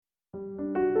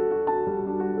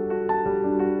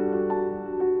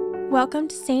Welcome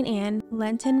to St. Anne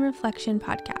Lenten Reflection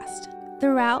Podcast.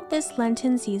 Throughout this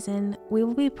Lenten season, we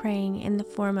will be praying in the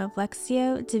form of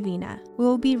Lectio Divina. We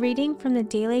will be reading from the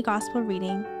daily Gospel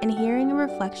reading and hearing a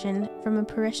reflection from a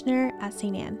parishioner at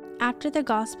St. Anne. After the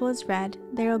Gospel is read,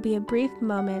 there will be a brief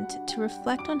moment to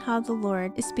reflect on how the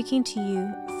Lord is speaking to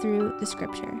you through the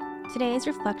Scripture. Today's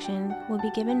reflection will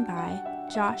be given by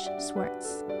Josh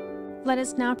Schwartz. Let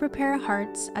us now prepare our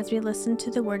hearts as we listen to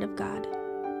the Word of God.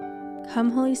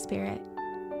 Come, Holy Spirit.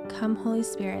 Come, Holy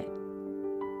Spirit.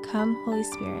 Come, Holy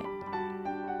Spirit.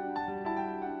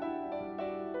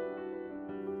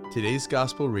 Today's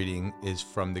gospel reading is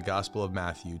from the Gospel of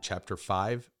Matthew, chapter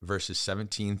 5, verses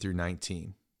 17 through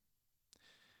 19.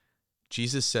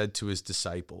 Jesus said to his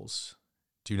disciples,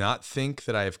 "Do not think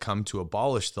that I have come to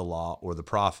abolish the law or the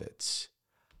prophets.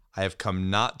 I have come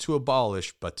not to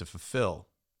abolish, but to fulfill.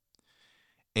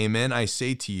 Amen, I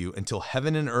say to you, until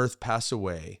heaven and earth pass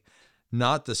away,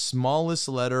 not the smallest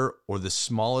letter or the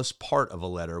smallest part of a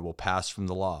letter will pass from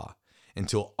the law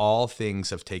until all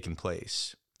things have taken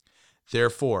place.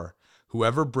 Therefore,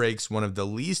 whoever breaks one of the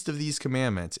least of these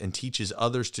commandments and teaches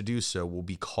others to do so will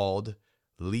be called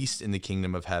least in the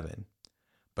kingdom of heaven.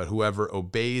 But whoever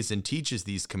obeys and teaches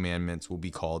these commandments will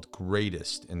be called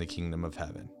greatest in the kingdom of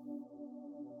heaven."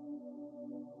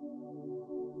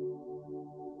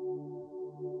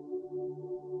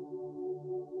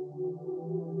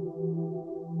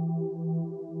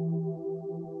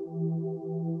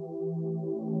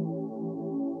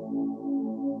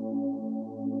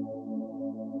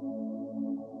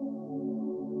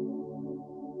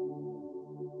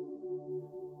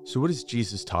 So what is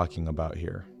Jesus talking about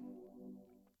here?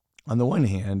 On the one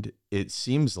hand, it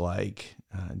seems like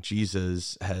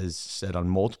Jesus has said on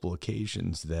multiple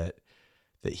occasions that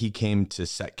he came to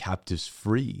set captives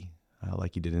free,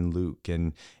 like he did in Luke.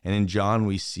 And in John,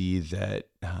 we see that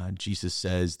Jesus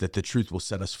says that the truth will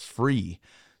set us free.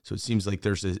 So it seems like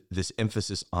there's this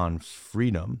emphasis on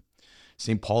freedom.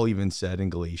 St. Paul even said in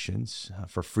Galatians,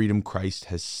 "For freedom Christ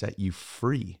has set you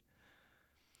free."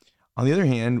 On the other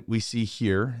hand, we see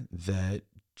here that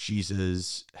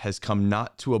Jesus has come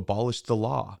not to abolish the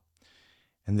law,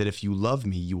 and that if you love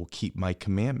me, you will keep my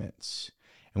commandments.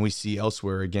 And we see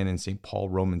elsewhere again in St. Paul,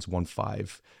 Romans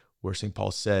 1:5, where St.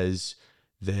 Paul says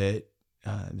that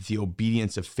the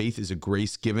obedience of faith is a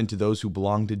grace given to those who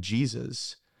belong to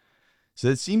Jesus. So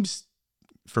that seems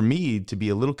for me to be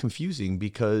a little confusing,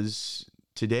 because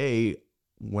today,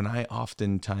 when I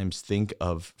oftentimes think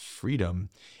of freedom,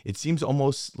 it seems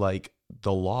almost like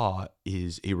the law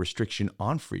is a restriction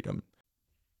on freedom.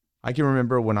 I can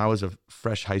remember when I was a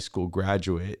fresh high school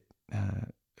graduate,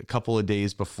 a couple of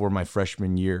days before my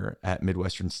freshman year at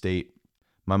Midwestern State,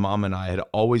 my mom and I had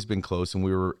always been close, and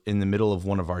we were in the middle of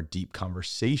one of our deep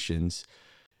conversations.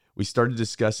 We started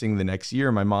discussing the next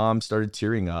year. My mom started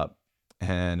tearing up.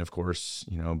 And of course,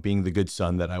 being the good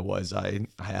son that I was, I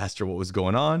asked her what was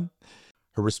going on.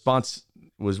 Her response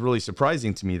was really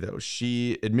surprising to me, though.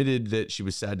 She admitted that she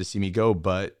was sad to see me go,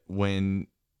 but when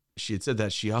she had said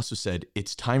that, she also said,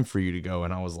 "It's time for you to go."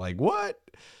 And I was like, "What?"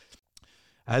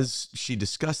 As she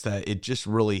discussed that, it just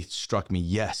really struck me.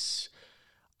 Yes,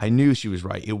 I knew she was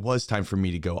right. It was time for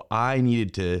me to go. I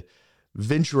needed to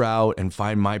venture out and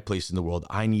find my place in the world.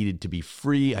 I needed to be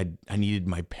free. I needed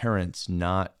my parents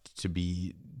not to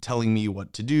be telling me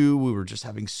what to do. We were just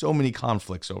having so many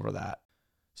conflicts over that.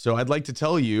 So I'd like to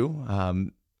tell you,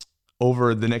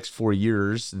 over the next 4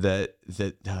 years, that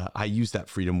I used that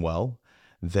freedom well,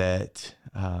 that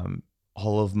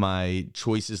all of my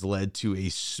choices led to a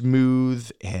smooth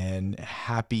and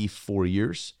happy 4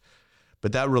 years.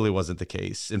 But that really wasn't the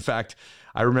case. In fact,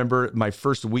 I remember my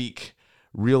first week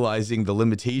realizing the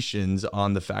limitations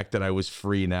on the fact that I was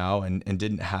free now and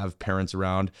didn't have parents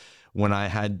around, when I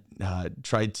had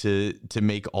tried to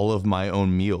make all of my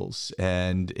own meals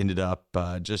and ended up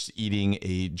just eating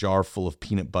a jar full of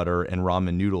peanut butter and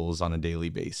ramen noodles on a daily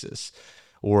basis.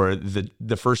 Or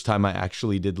the first time I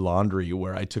actually did laundry,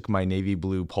 where I took my navy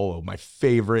blue polo, my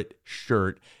favorite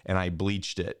shirt, and I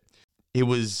bleached it. It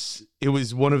was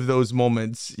one of those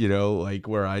moments, like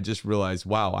where I just realized,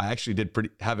 wow, I actually did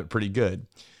have it pretty good.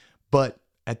 But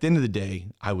at the end of the day,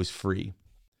 I was free.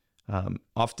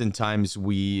 Oftentimes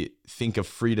we think of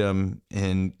freedom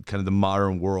in kind of the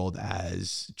modern world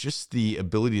as just the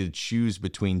ability to choose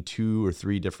between 2 or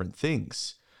 3 different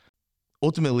things.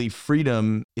 Ultimately,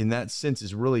 freedom in that sense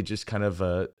is really just kind of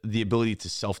the ability to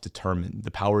self-determine,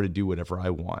 the power to do whatever I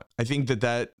want. I think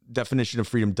that definition of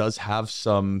freedom does have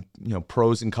some,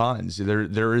 pros and cons.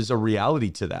 There is a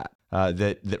reality to that,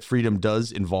 that freedom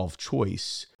does involve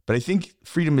choice. But I think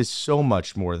freedom is so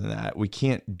much more than that. We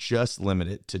can't just limit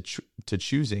it to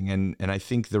choosing. And I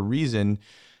think the reason,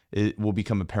 it will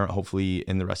become apparent hopefully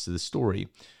in the rest of the story.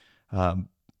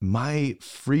 My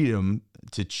freedom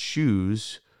to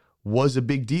choose was a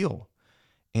big deal.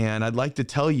 And I'd like to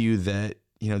tell you that,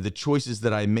 the choices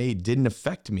that I made didn't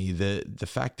affect me. The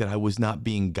fact that I was not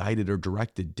being guided or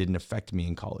directed didn't affect me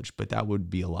in college, but that would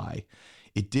be a lie.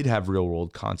 It did have real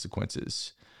world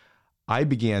consequences. I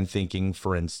began thinking,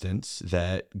 for instance,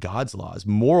 that God's laws,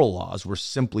 moral laws, were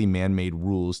simply man-made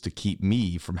rules to keep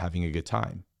me from having a good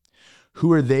time.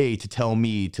 Who are they to tell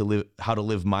me how to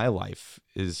live my life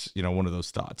is, one of those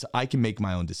thoughts. I can make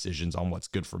my own decisions on what's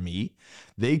good for me.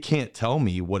 They can't tell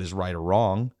me what is right or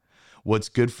wrong. What's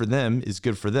good for them is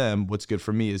good for them. What's good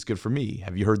for me is good for me.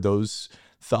 Have you heard those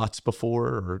thoughts before?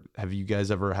 Or have you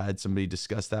guys ever had somebody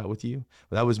discuss that with you?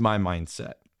 Well, that was my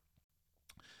mindset.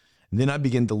 And then I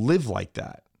began to live like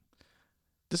that.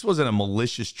 This wasn't a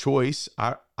malicious choice.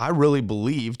 I really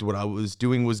believed what I was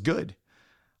doing was good.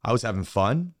 I was having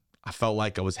fun. I felt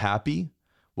like I was happy.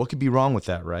 What could be wrong with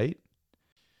that, right?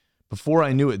 Before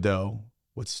I knew it, though,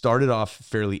 what started off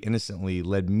fairly innocently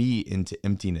led me into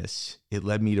emptiness. It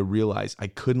led me to realize I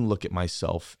couldn't look at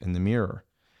myself in the mirror.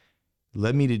 It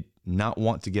led me to not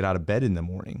want to get out of bed in the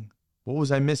morning. What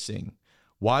was I missing?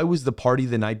 Why was the party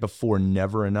the night before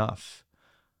never enough?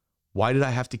 Why did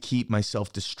I have to keep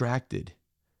myself distracted?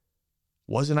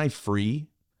 Wasn't I free?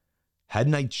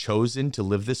 Hadn't I chosen to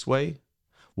live this way?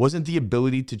 Wasn't the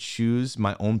ability to choose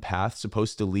my own path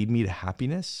supposed to lead me to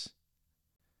happiness?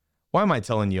 Why am I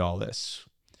telling you all this?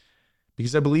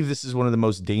 Because I believe this is one of the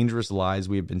most dangerous lies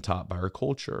we have been taught by our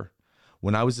culture.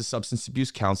 When I was a substance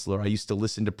abuse counselor, I used to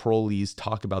listen to parolees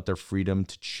talk about their freedom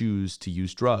to choose to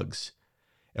use drugs.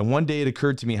 And one day it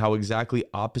occurred to me how exactly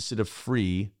opposite of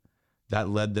free that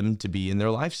led them to be in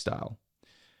their lifestyle.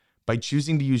 By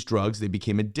choosing to use drugs, they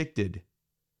became addicted.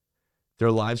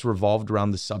 Their lives revolved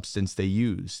around the substance they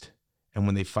used. And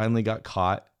when they finally got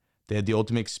caught, they had the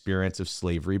ultimate experience of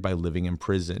slavery by living in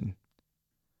prison.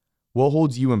 What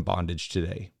holds you in bondage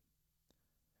today?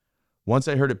 Once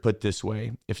I heard it put this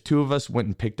way, if two of us went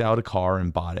and picked out a car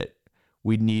and bought it,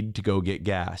 we'd need to go get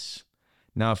gas.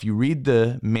 Now, if you read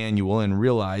the manual and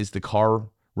realize the car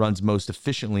runs most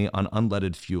efficiently on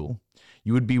unleaded fuel,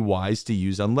 you would be wise to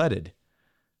use unleaded.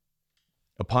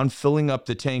 Upon filling up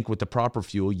the tank with the proper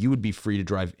fuel, you would be free to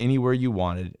drive anywhere you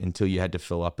wanted until you had to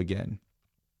fill up again.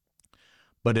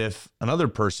 But if another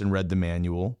person read the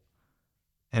manual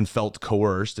and felt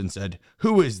coerced and said,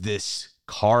 "Who is this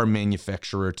car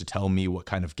manufacturer to tell me what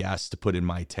kind of gas to put in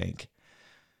my tank?"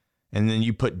 And then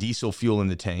you put diesel fuel in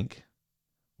the tank,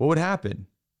 what would happen?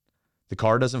 The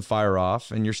car doesn't fire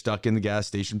off and you're stuck in the gas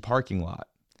station parking lot.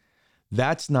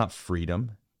 That's not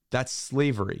freedom. That's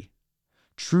slavery.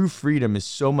 True freedom is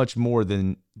so much more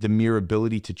than the mere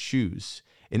ability to choose.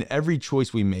 In every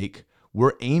choice we make,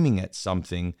 we're aiming at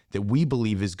something that we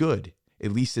believe is good,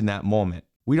 at least in that moment.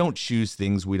 We don't choose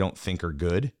things we don't think are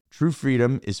good. True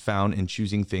freedom is found in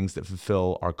choosing things that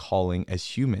fulfill our calling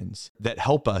as humans, that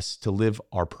help us to live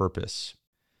our purpose.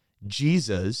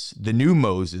 Jesus, the new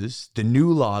Moses, the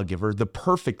new lawgiver, the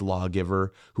perfect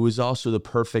lawgiver, who is also the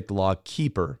perfect law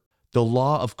keeper, the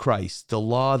law of Christ, the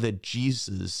law that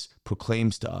Jesus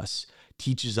proclaims to us,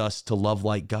 teaches us to love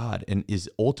like God and is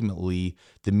ultimately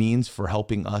the means for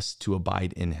helping us to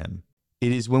abide in him.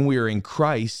 It is when we are in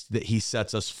Christ that he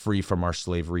sets us free from our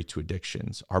slavery to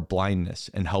addictions, our blindness,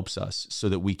 and helps us so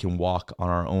that we can walk on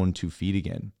our own 2 feet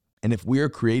again. And if we are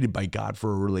created by God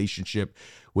for a relationship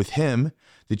with him,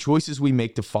 the choices we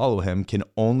make to follow him can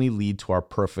only lead to our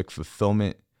perfect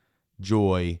fulfillment,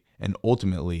 joy, and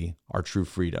ultimately our true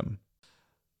freedom.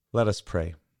 Let us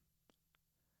pray.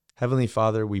 Heavenly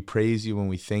Father, we praise you and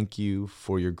we thank you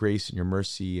for your grace and your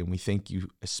mercy, and we thank you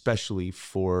especially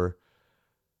for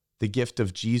the gift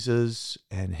of Jesus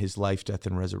and his life, death,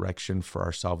 and resurrection for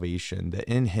our salvation, that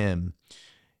in him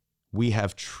we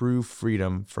have true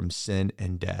freedom from sin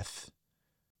and death.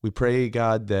 We pray,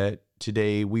 God, that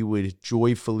today we would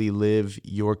joyfully live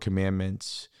your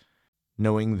commandments,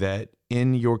 knowing that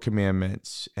in your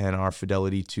commandments and our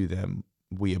fidelity to them,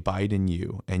 we abide in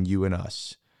you and you in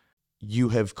us. You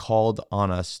have called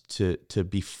on us to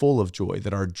be full of joy,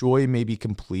 that our joy may be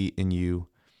complete in you,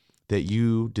 that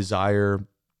you desire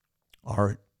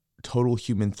our total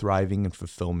human thriving and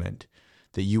fulfillment,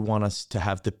 that you want us to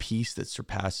have the peace that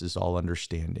surpasses all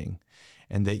understanding,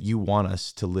 and that you want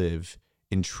us to live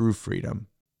in true freedom.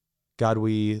 God,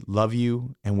 we love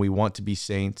you and we want to be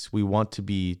saints. We want to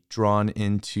be drawn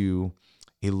into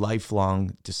a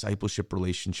lifelong discipleship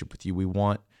relationship with you. We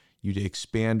want you to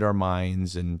expand our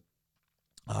minds and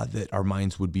that our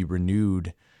minds would be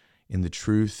renewed in the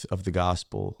truth of the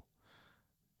gospel.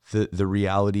 the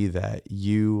reality that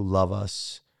you love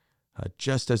us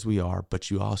just as we are, but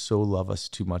you also love us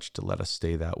too much to let us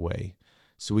stay that way.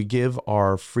 So we give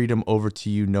our freedom over to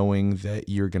you, knowing that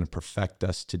you're going to perfect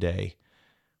us today.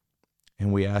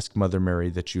 And we ask, Mother Mary,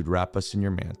 that you'd wrap us in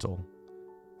your mantle.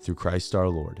 Through Christ our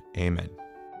Lord. Amen.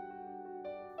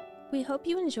 We hope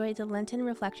you enjoyed the Lenten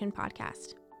Reflection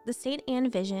podcast. The St.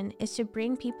 Anne vision is to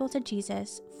bring people to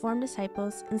Jesus, form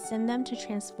disciples, and send them to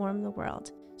transform the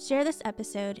world. Share this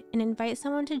episode and invite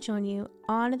someone to join you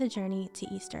on the journey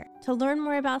to Easter. To learn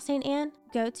more about St. Anne,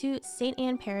 go to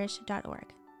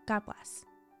saintanneparish.org. God bless.